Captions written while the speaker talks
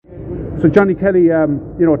So Johnny Kelly,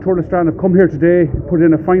 Tour de Strand have come here today, put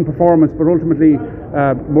in a fine performance, but ultimately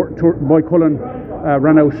Moycullen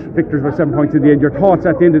ran out victors by 7 points in the end. Your thoughts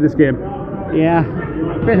at the end of this game? Yeah,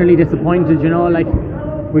 bitterly disappointed.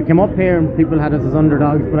 We came up here and people had us as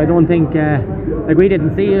underdogs, but I don't think we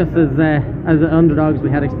didn't see us as underdogs.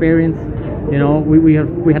 We had experience.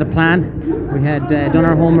 We had a plan. We had done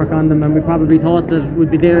our homework on them, and we probably thought that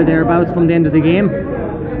we'd be thereabouts from the end of the game.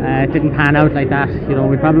 It didn't pan out like that.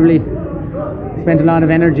 We probably spent a lot of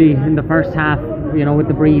energy in the first half, with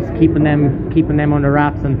the breeze, keeping them under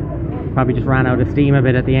wraps, and probably just ran out of steam a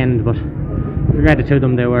bit at the end. But credit to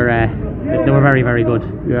them, they were very, very good.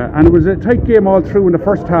 Yeah, and it was a tight game all through in the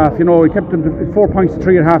first half. We kept them to 4 points to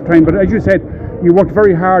 3 at half time, but as you said, you worked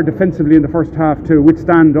very hard defensively in the first half to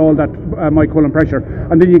withstand all that Moycullen pressure,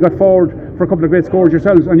 and then you got forward for a couple of great scores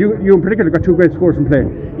yourselves, and you in particular got 2 great scores from play.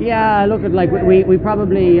 Yeah, look at we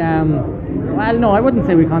probably I wouldn't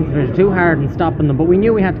say we concentrated too hard on stopping them, but we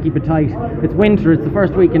knew we had to keep it tight. It's winter, it's the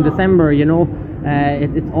first week in December,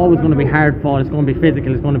 it's always going to be hard fought, it's going to be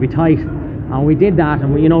physical, it's going to be tight, and we did that,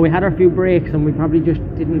 and we had our few breaks, and we probably just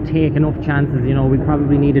didn't take enough chances. We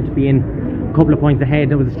probably needed to be in a couple of points ahead.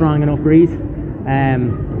 There was a strong enough breeze,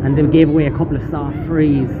 and they gave away a couple of soft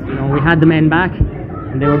frees. We had the men back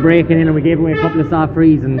and they were breaking in, and we gave away a couple of soft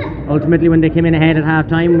frees, and ultimately when they came in ahead at half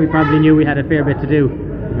time, we probably knew we had a fair bit to do.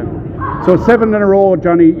 So 7 in a row,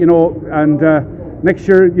 Johnny, and next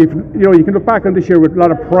year you can look back on this year with a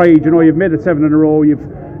lot of pride. You've made it 7 in a row. You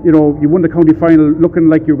won the county final looking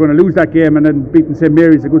like you were going to lose that game, and then beating St.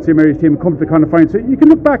 Mary's, a good St. Mary's team, come to the county final. So you can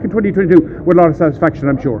look back in 2022 with a lot of satisfaction,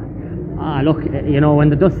 I'm sure. Look, when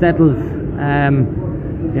the dust settles,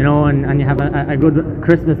 and you have a good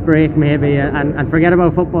Christmas break maybe, and forget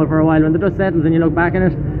about football for a while. When the dust settles and you look back on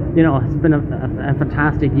it, it's been a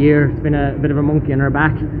fantastic year. It's been a bit of a monkey on our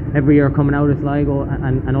back every year coming out of Sligo,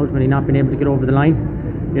 and ultimately not being able to get over the line.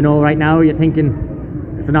 Right now you're thinking,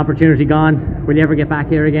 it's an opportunity gone. Will you ever get back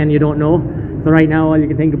here again? You don't know. So right now all you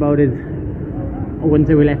can think about is, I wouldn't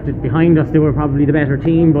say we left it behind us. They were probably the better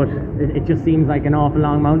team, but it just seems like an awful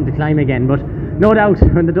long mountain to climb again. But no doubt,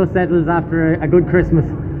 when the dust settles after a good Christmas,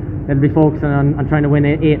 they'll be focusing on trying to win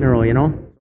 8 in a row,